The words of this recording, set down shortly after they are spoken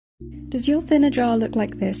Does your thinner jar look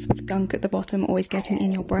like this, with gunk at the bottom always getting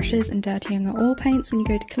in your brushes and dirtying your oil paints when you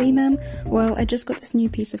go to clean them? Well, I just got this new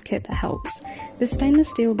piece of kit that helps. This stainless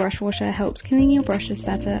steel brush washer helps cleaning your brushes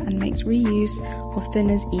better and makes reuse of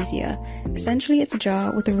thinners easier. Essentially, it's a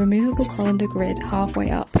jar with a removable colander grid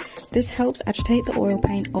halfway up. This helps agitate the oil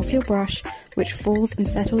paint off your brush, which falls and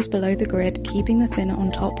settles below the grid, keeping the thinner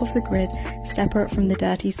on top of the grid separate from the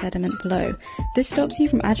dirty sediment below. This stops you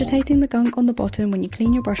from agitating the gunk on the bottom when you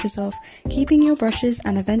clean your brushes off, keeping your brushes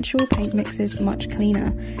and eventual paint mixes much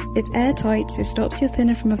cleaner. It's airtight, so stops your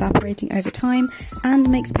thinner from evaporating over time and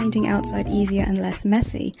makes painting outside easier and less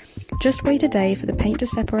messy. Just wait a day for the paint to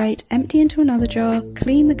separate, empty into another jar,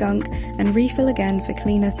 clean the gunk, and refill again for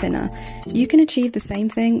cleaner thinner. You can achieve the same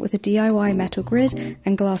thing with a DIY metal grid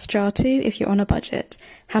and glass jar too if you're on a budget.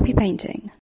 Happy painting!